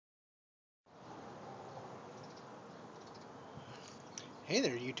Hey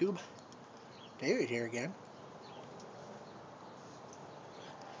there, YouTube. David here again.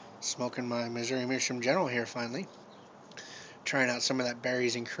 Smoking my Missouri Mission General here finally. Trying out some of that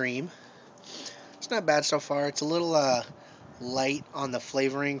berries and cream. It's not bad so far. It's a little light on the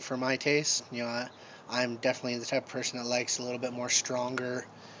flavoring for my taste. I'm definitely the type of person that likes a little bit more stronger,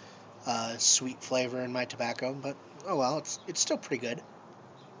 sweet flavor in my tobacco. But oh well, it's still pretty good.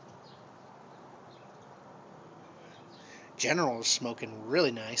 General is smoking really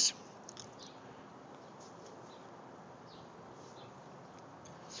nice.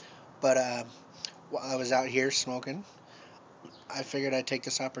 But while I was out here smoking, I figured I'd take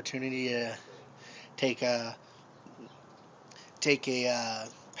this opportunity to take a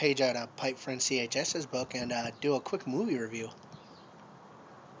page out of Pipe Friend CHS's book and do a quick movie review.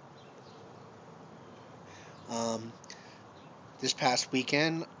 Um, this past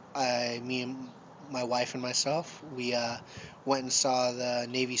weekend, me and my wife and myself, we went and saw the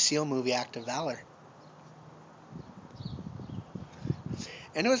Navy SEAL movie Act of Valor,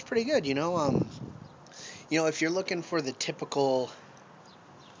 and it was pretty good. If you're looking for the typical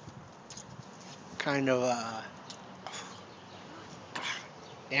kind of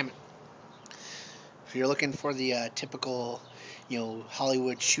damn it, if you're looking for the typical,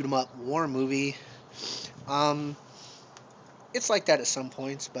 Hollywood shoot 'em up war movie, it's like that at some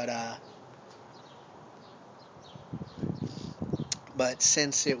points, but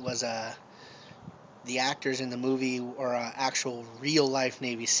since it was the actors in the movie are actual real life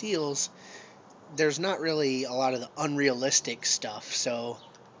Navy SEALs, there's not really a lot of the unrealistic stuff, so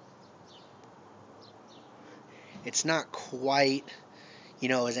it's not quite,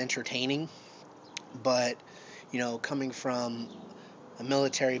 as entertaining. But, coming from a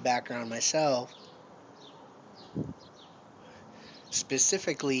military background myself,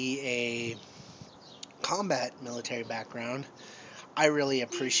 specifically a combat military background, I really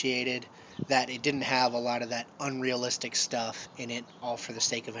appreciated that it didn't have a lot of that unrealistic stuff in it, all for the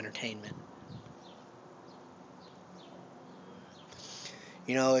sake of entertainment.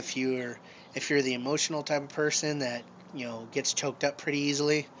 If you're the emotional type of person that gets choked up pretty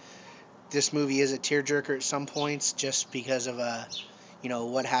easily, this movie is a tearjerker at some points just because of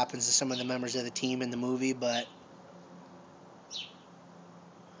what happens to some of the members of the team in the movie. But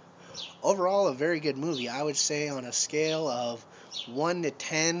overall, a very good movie. I would say on a scale of 1 to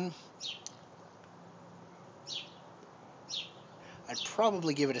 10, I'd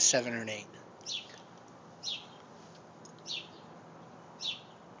probably give it a 7 or an 8.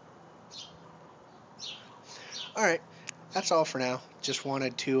 Alright, that's all for now. Just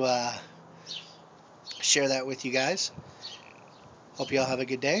wanted to share that with you guys. Hope you all have a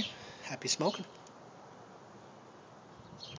good day. Happy smoking.